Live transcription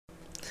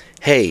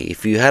Hey,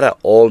 if you had an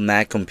old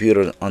Mac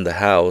computer on the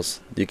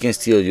house, you can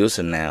still use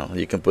it now.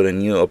 You can put a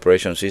new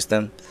operation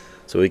system,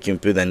 so we can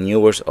put a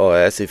newer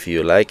OS if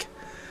you like.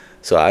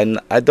 So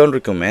I don't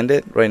recommend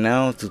it right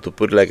now to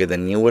put like the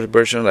newer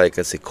version like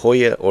a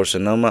Sequoia or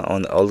Sonoma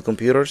on the old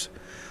computers.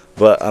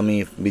 But I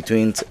mean,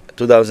 between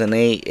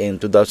 2008 and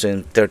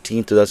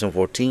 2013,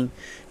 2014,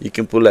 you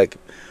can put like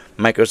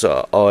MacOS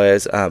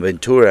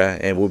Ventura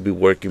and will be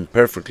working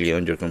perfectly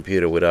on your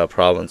computer without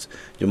problems.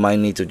 You might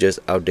need to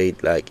just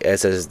update like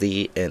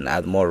SSD and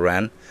add more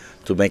RAM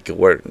to make it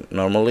work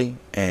normally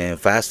and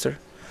faster.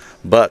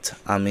 But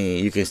I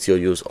mean, you can still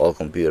use all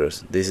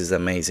computers. This is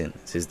amazing.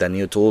 This is the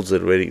new tools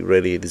that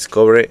already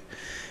discovered it,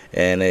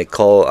 and it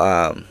called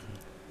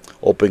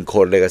Open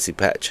Core Legacy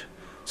Patch.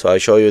 So I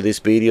show you this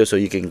video so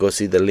you can go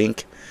see the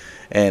link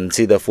and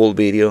see the full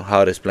video,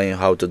 how to explain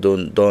how to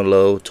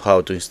download, how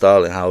to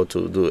install, and how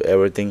to do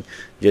everything.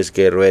 Just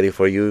get ready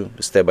for you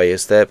step by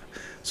step.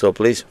 So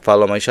please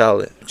follow my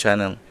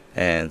channel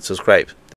and subscribe.